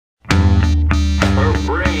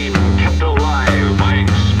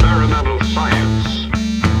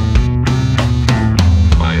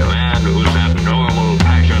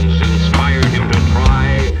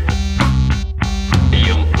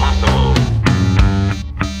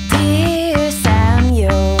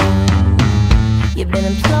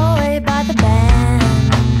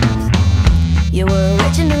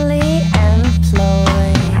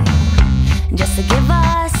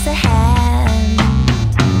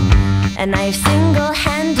and I've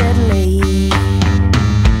single-handedly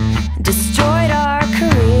destroyed our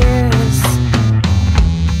careers.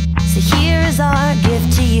 So here's our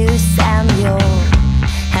gift to you, Samuel.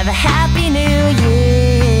 Have a happy new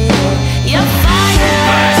year. You're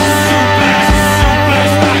fired. You're fired.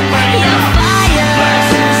 You're fired.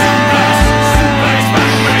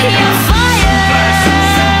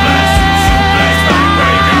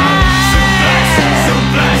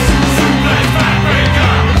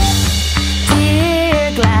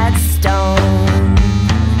 Dear Gladstone,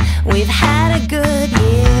 we've had a good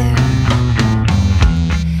year.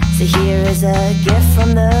 So here is a gift from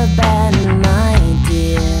the band, my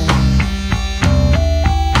dear.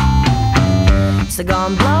 So go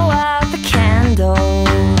and blow out the candles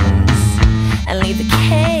and leave the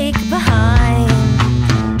cake behind,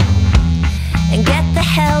 and get the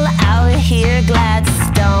hell out of here,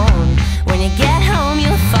 Gladstone. When you get home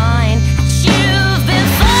you'll find that you've been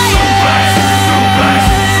fired. You've been fired.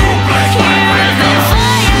 You've been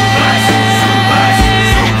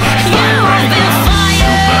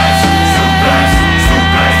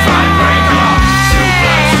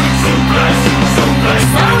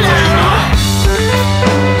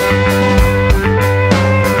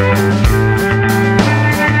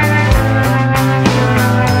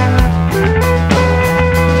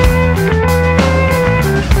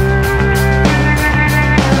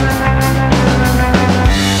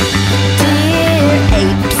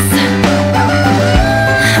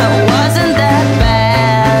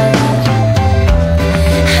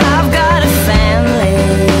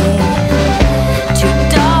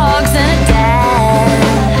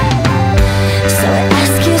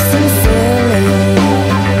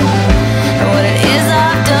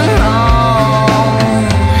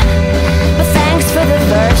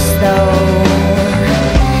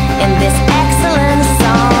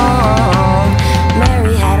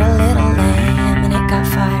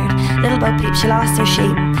she lost her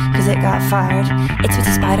sheep, cause it got fired. Itsy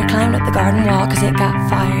Bitsy Spider climbed up the garden wall, cause it got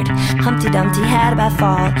fired. Humpty Dumpty had a bad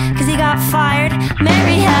fall, cause he got fired.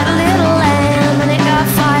 Mary had a little lamb, and it got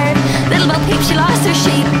fired. Little Bo Peep, she lost her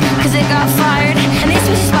sheep, cause it got fired. And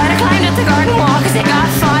Itsy Bitsy Spider climbed up the garden wall,